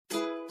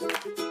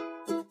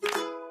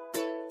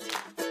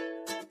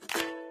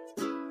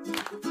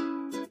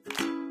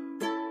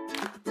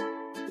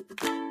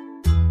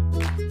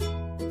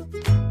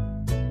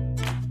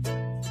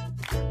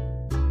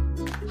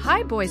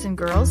Hi, boys and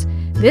girls.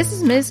 This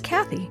is Ms.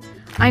 Kathy.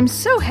 I'm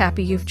so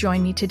happy you've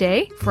joined me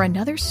today for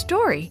another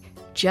story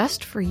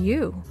just for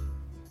you.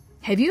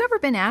 Have you ever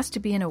been asked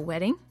to be in a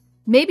wedding?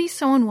 Maybe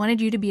someone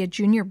wanted you to be a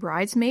junior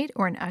bridesmaid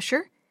or an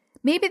usher.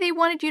 Maybe they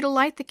wanted you to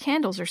light the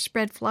candles or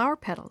spread flower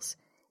petals.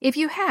 If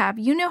you have,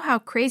 you know how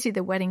crazy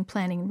the wedding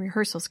planning and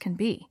rehearsals can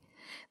be.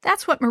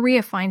 That's what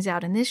Maria finds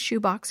out in this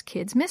Shoebox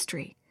Kids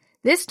mystery.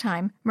 This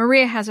time,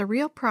 Maria has a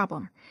real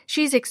problem.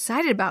 She's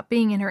excited about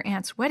being in her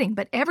aunt's wedding,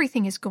 but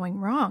everything is going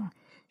wrong.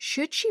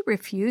 Should she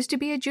refuse to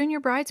be a junior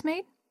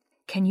bridesmaid?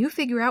 Can you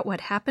figure out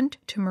what happened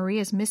to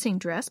Maria's missing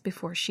dress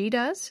before she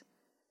does?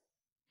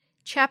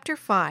 Chapter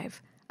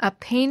 5. A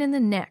Pain in the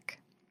Neck.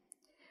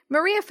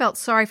 Maria felt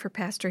sorry for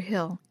Pastor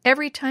Hill.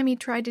 Every time he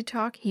tried to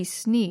talk, he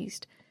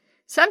sneezed.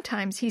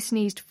 Sometimes he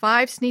sneezed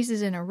 5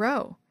 sneezes in a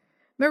row.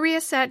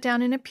 Maria sat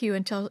down in a pew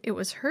until it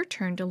was her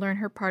turn to learn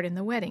her part in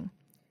the wedding.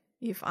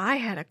 If I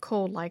had a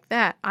cold like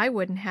that, I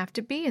wouldn't have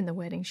to be in the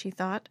wedding, she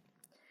thought.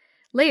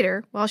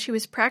 Later, while she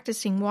was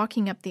practicing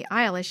walking up the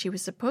aisle as she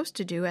was supposed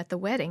to do at the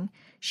wedding,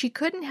 she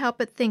couldn't help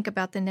but think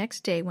about the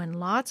next day when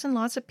lots and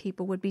lots of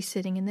people would be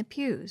sitting in the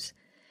pews.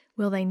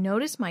 Will they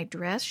notice my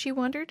dress, she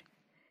wondered.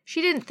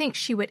 She didn't think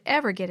she would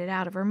ever get it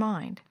out of her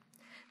mind.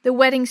 The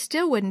wedding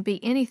still wouldn't be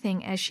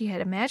anything as she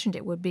had imagined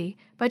it would be,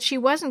 but she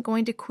wasn't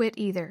going to quit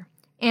either.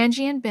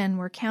 Angie and Ben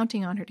were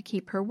counting on her to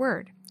keep her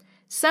word.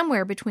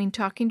 Somewhere between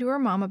talking to her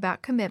mom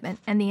about commitment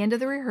and the end of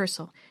the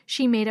rehearsal,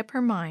 she made up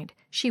her mind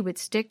she would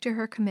stick to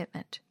her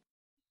commitment.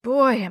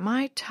 Boy, am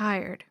I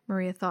tired,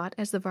 Maria thought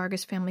as the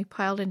Vargas family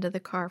piled into the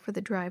car for the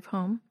drive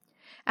home.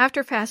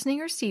 After fastening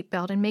her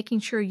seatbelt and making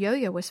sure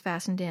Yo-Yo was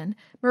fastened in,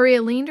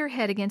 Maria leaned her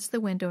head against the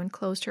window and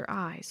closed her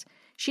eyes.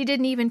 She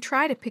didn't even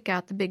try to pick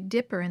out the Big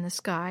Dipper in the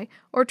sky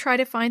or try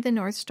to find the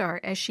North Star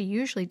as she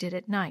usually did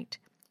at night.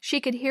 She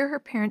could hear her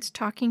parents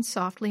talking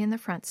softly in the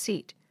front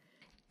seat.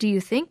 "Do you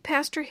think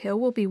Pastor Hill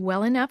will be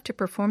well enough to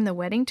perform the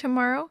wedding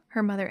tomorrow?"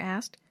 her mother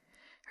asked.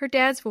 Her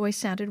dad's voice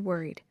sounded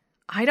worried.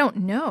 "I don't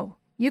know.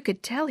 You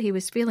could tell he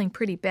was feeling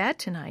pretty bad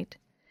tonight."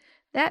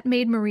 That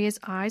made Maria's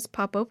eyes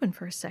pop open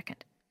for a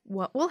second.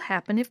 What will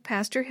happen if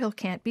Pastor Hill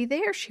can't be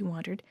there, she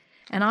wondered.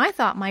 And I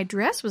thought my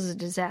dress was a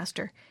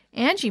disaster.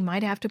 Angie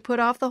might have to put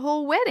off the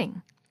whole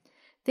wedding.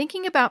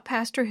 Thinking about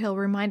Pastor Hill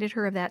reminded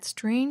her of that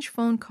strange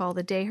phone call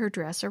the day her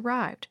dress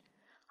arrived.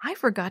 I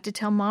forgot to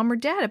tell Mom or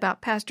Dad about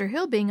Pastor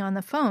Hill being on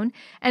the phone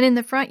and in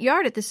the front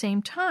yard at the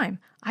same time.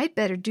 I'd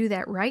better do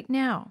that right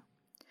now.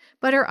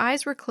 But her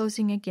eyes were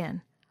closing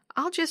again.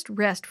 I'll just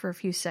rest for a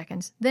few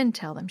seconds, then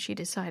tell them, she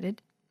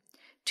decided.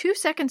 2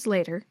 seconds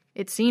later,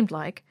 it seemed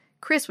like,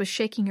 Chris was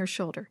shaking her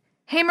shoulder.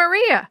 "Hey,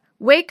 Maria,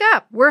 wake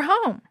up, we're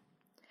home."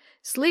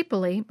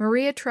 Sleepily,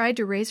 Maria tried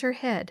to raise her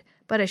head,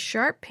 but a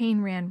sharp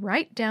pain ran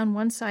right down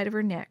one side of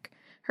her neck.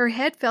 Her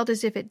head felt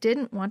as if it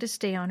didn't want to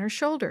stay on her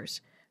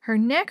shoulders. Her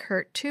neck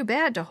hurt too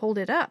bad to hold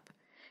it up.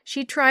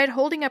 She tried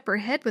holding up her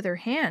head with her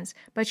hands,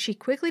 but she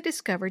quickly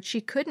discovered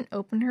she couldn't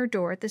open her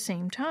door at the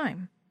same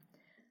time.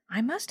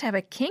 I must have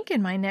a kink in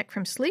my neck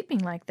from sleeping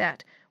like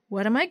that.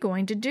 What am I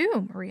going to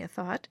do? Maria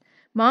thought.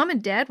 Mom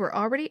and Dad were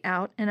already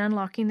out and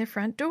unlocking the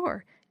front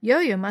door.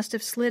 Yo-Yo must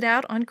have slid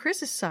out on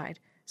Chris's side,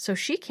 so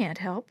she can't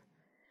help.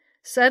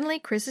 Suddenly,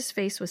 Chris's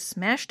face was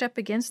smashed up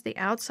against the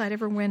outside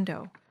of her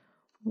window.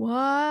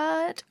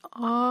 "What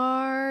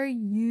are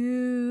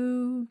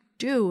you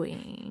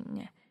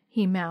doing?"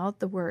 He mouthed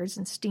the words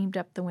and steamed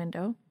up the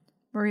window.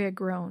 Maria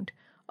groaned.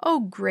 "Oh,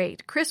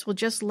 great. Chris will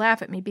just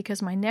laugh at me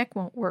because my neck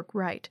won't work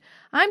right.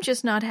 I'm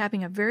just not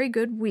having a very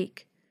good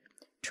week."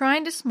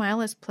 Trying to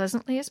smile as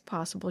pleasantly as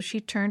possible,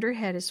 she turned her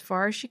head as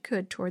far as she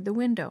could toward the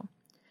window.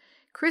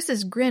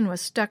 Chris's grin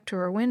was stuck to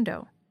her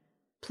window.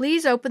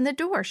 "Please open the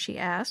door," she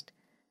asked.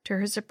 To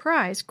her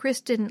surprise,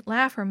 Chris didn't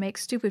laugh or make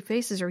stupid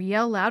faces or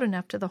yell loud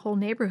enough to the whole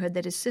neighborhood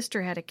that his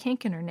sister had a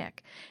kink in her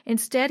neck.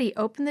 Instead, he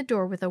opened the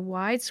door with a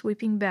wide,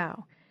 sweeping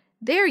bow.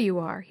 "There you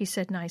are," he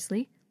said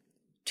nicely.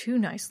 Too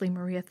nicely,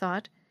 Maria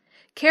thought.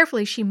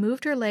 Carefully, she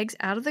moved her legs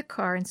out of the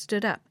car and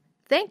stood up.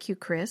 "Thank you,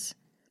 Chris."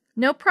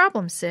 "No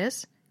problem,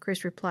 sis,"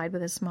 Chris replied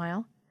with a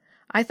smile.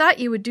 "I thought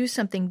you would do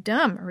something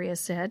dumb," Maria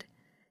said.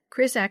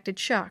 Chris acted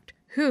shocked.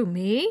 "Who,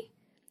 me?"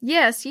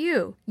 "Yes,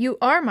 you. You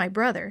are my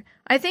brother.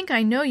 I think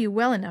I know you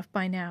well enough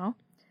by now."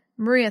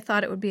 Maria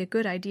thought it would be a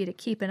good idea to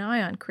keep an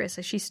eye on Chris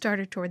as she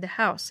started toward the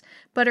house,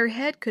 but her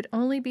head could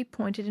only be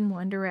pointed in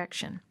one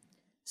direction.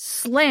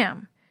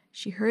 Slam!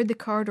 She heard the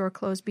car door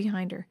close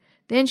behind her.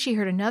 Then she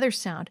heard another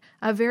sound,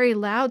 a very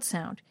loud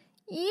sound.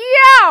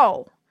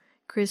 "Yow!"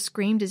 Chris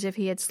screamed as if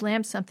he had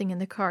slammed something in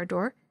the car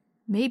door,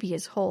 maybe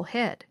his whole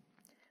head.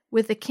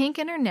 With the kink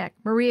in her neck,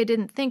 Maria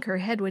didn't think her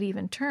head would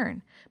even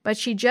turn, but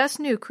she just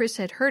knew Chris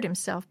had hurt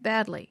himself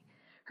badly.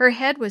 Her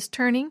head was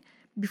turning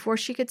before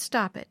she could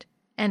stop it,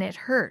 and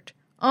it hurt,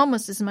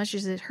 almost as much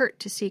as it hurt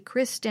to see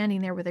Chris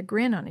standing there with a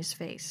grin on his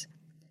face.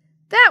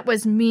 "That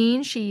was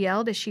mean," she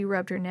yelled as she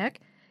rubbed her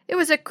neck. "It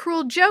was a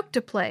cruel joke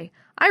to play.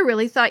 I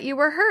really thought you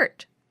were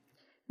hurt."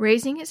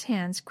 Raising his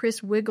hands,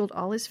 Chris wiggled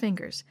all his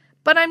fingers.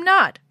 "But I'm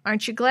not.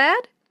 Aren't you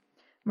glad?"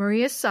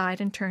 Maria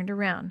sighed and turned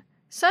around.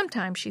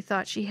 Sometimes she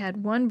thought she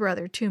had one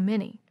brother too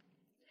many.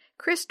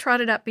 Chris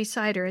trotted up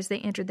beside her as they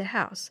entered the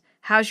house.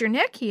 "How's your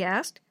neck?" he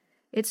asked.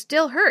 "It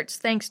still hurts,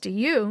 thanks to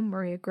you,"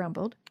 Maria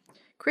grumbled.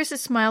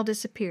 Chris's smile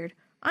disappeared.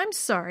 "I'm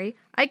sorry.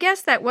 I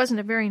guess that wasn't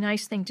a very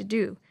nice thing to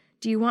do.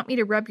 Do you want me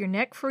to rub your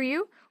neck for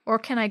you? Or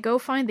can I go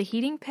find the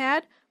heating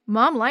pad?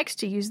 Mom likes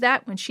to use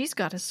that when she's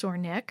got a sore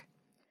neck."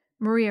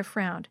 Maria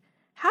frowned.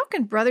 How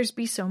can brothers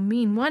be so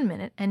mean one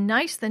minute and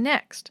nice the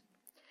next?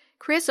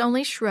 Chris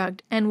only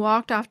shrugged and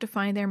walked off to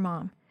find their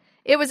mom.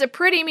 "It was a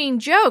pretty mean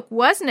joke,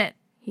 wasn't it?"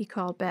 he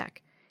called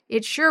back.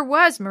 "It sure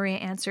was," Maria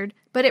answered,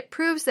 "but it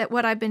proves that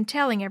what I've been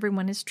telling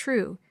everyone is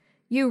true.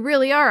 You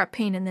really are a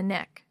pain in the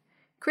neck."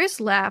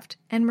 Chris laughed,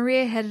 and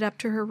Maria headed up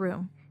to her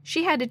room.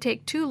 She had to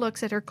take 2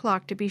 looks at her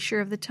clock to be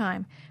sure of the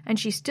time, and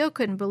she still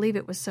couldn't believe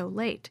it was so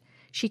late.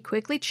 She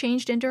quickly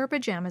changed into her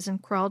pajamas and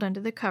crawled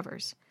under the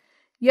covers.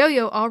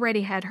 Yo-Yo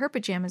already had her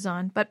pajamas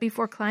on, but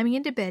before climbing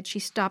into bed, she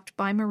stopped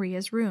by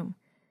Maria's room.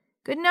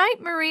 "Good night,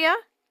 Maria."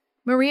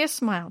 Maria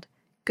smiled.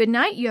 "Good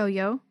night,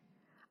 Yo-Yo."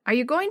 "Are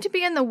you going to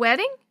be in the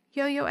wedding?"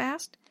 Yo-Yo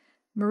asked.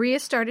 Maria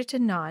started to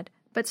nod,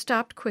 but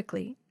stopped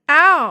quickly.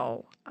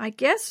 "Ow! I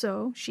guess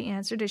so," she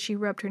answered as she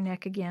rubbed her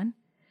neck again.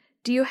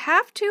 "Do you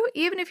have to,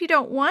 even if you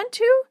don't want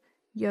to?"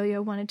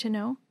 Yo-Yo wanted to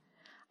know.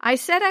 "I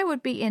said I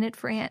would be in it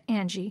for Aunt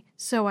Angie,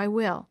 so I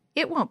will.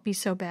 It won't be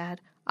so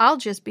bad. I'll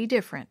just be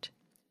different."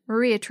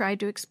 Maria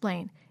tried to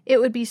explain. "It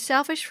would be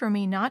selfish for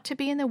me not to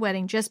be in the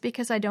wedding just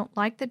because I don't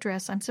like the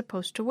dress I'm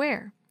supposed to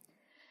wear."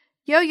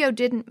 Yo-Yo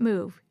didn't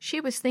move.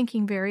 She was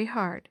thinking very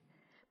hard.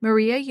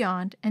 Maria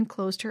yawned and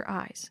closed her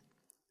eyes.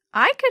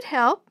 "I could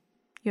help,"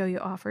 Yo-Yo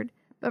offered,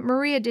 but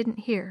Maria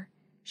didn't hear.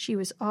 She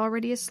was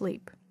already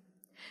asleep.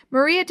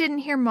 Maria didn't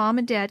hear Mom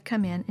and Dad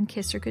come in and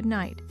kiss her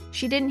goodnight.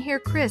 She didn't hear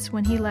Chris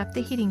when he left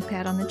the heating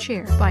pad on the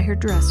chair by her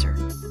dresser.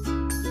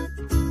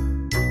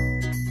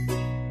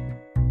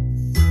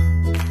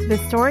 The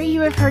story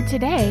you have heard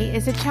today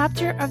is a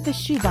chapter of the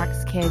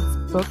Shoebox Kids,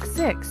 Book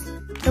 6,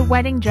 The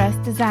Wedding Dress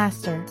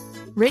Disaster,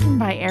 written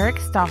by Eric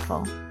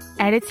Stoffel,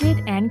 edited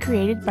and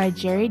created by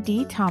Jerry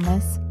D.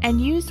 Thomas, and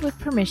used with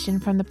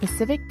permission from the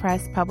Pacific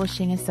Press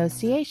Publishing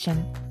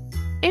Association.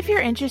 If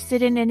you're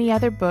interested in any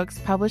other books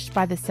published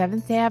by the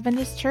Seventh-day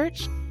Adventist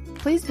Church,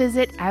 please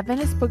visit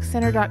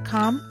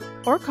AdventistBookCenter.com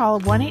or call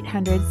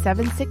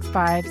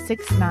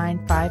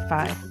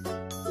 1-800-765-6955.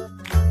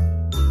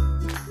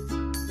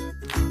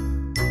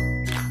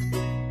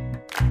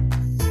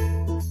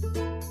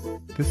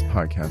 This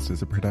podcast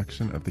is a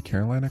production of the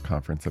Carolina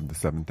Conference of the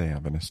Seventh-day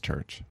Adventist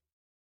Church.